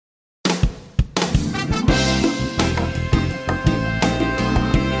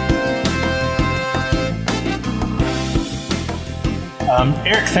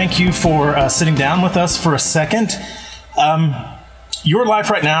Eric, thank you for sitting down with us for a second. Your life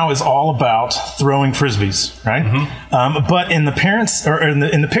right now is all about throwing frisbees, right? Mm-hmm. But in the parents, or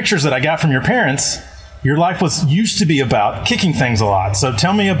in the pictures that I got from your parents, your life used to be about kicking things a lot. So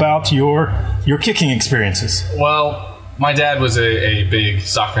tell me about your kicking experiences. Well, my dad was a big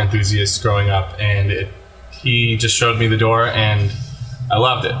soccer enthusiast growing up, and he just showed me the door, and I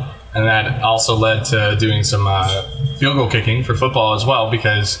loved it. And that also led to doing some field goal kicking for football as well,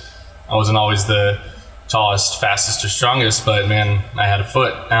 because I wasn't always the tallest, fastest, or strongest, but man, I had a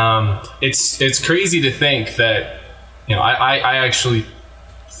foot. It's crazy to think that, I actually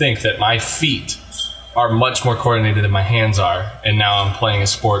think that my feet are much more coordinated than my hands are, and now I'm playing a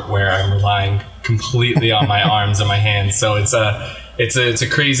sport where I'm relying completely on my arms and my hands. So it's a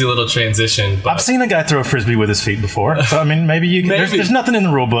crazy little transition. But I've seen a guy throw a frisbee with his feet before. So I mean, maybe you can. There's nothing in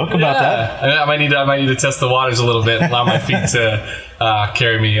the rule book about that. I might need to test the waters a little bit and allow my feet to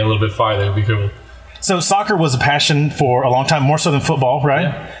carry me a little bit farther. It'd be cool. So soccer was a passion for a long time, more so than football,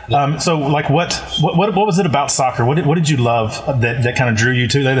 right? Yeah. So like what was it about soccer? What did you love that kind of drew you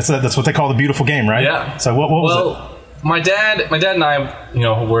to that? That's what they call the beautiful game, right? Yeah. So what was it? My dad and I,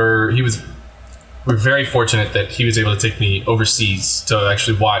 we're very fortunate that he was able to take me overseas to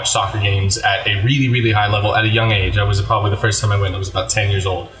actually watch soccer games at a really, really high level at a young age. I was probably the first time I went, I was about 10 years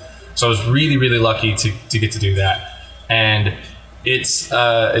old. So I was really, really lucky to get to do that. And it's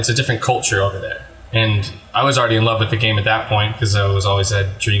a different culture over there. And I was already in love with the game at that point because I was always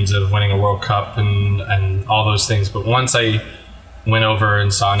had dreams of winning a World Cup and all those things. But once I went over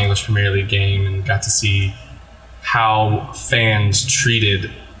and saw an English Premier League game and got to see how fans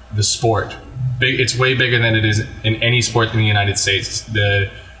treated the sport, it's way bigger than it is in any sport in the United States.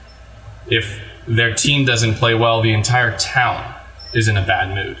 If their team doesn't play well, the entire town is in a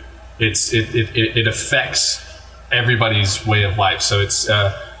bad mood. It affects everybody's way of life. So it's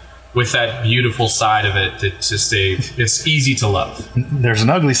with that beautiful side of it, it's easy to love. There's an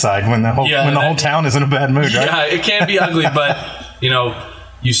ugly side when the whole town is in a bad mood, right? Yeah, it can be ugly, but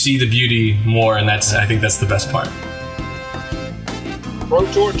you see the beauty more, and I think that's the best part. Pro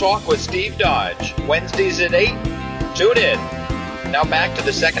Tour Talk with Steve Dodge, Wednesdays at 8. Tune in. Now back to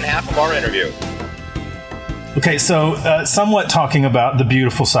the second half of our interview. Okay, so somewhat talking about the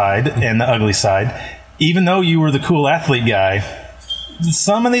beautiful side and the ugly side, even though you were the cool athlete guy,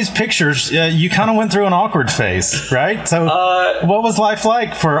 some of these pictures, you kind of went through an awkward phase, right? So what was life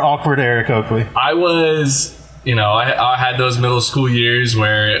like for awkward Eric Oakley? I was, I had those middle school years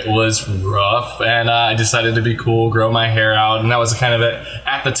where it was rough, and I decided to be cool, grow my hair out, and that was kind of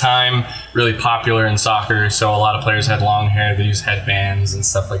at the time really popular in soccer. So a lot of players had long hair, they used headbands and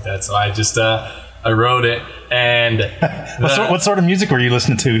stuff like that. So I just I rode it. And what sort of music were you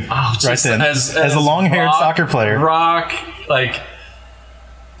listening to right then? As a long-haired soccer player, rock, like.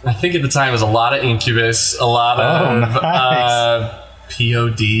 I think at the time it was a lot of Incubus, a lot of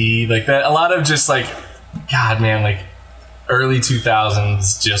POD, like that, a lot of just like, God, man, like early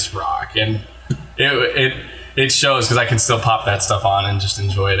 2000s just rock, and it shows because I can still pop that stuff on and just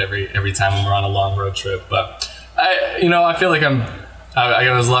enjoy it every time when we're on a long road trip. But I feel like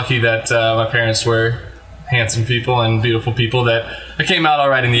I was lucky that my parents were handsome people and beautiful people that I came out all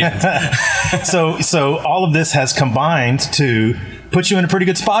right in the end. So all of this has combined to put you in a pretty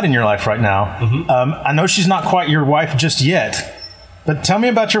good spot in your life right now. Mm-hmm. I know she's not quite your wife just yet, but tell me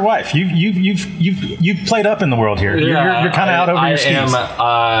about your wife. You've played up in the world here. Yeah, you're kind of out over your skis.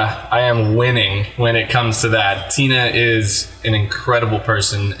 I am winning when it comes to that. Tina is an incredible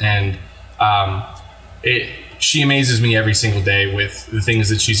person, and she amazes me every single day with the things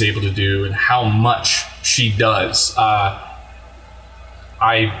that she's able to do and how much she does.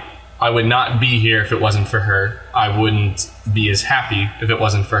 I would not be here if it wasn't for her. I wouldn't be as happy if it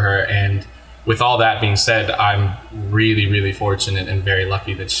wasn't for her. And with all that being said, I'm really, really fortunate and very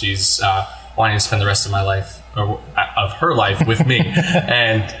lucky that she's wanting to spend the rest of my life, or of her life, with me.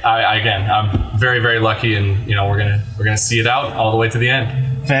 And I'm very, very lucky, and we're gonna see it out all the way to the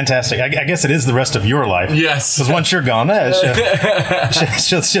end. Fantastic. I guess it is the rest of your life. Yes. Because once you're gone,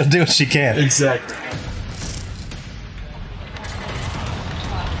 she'll do what she can. Exactly.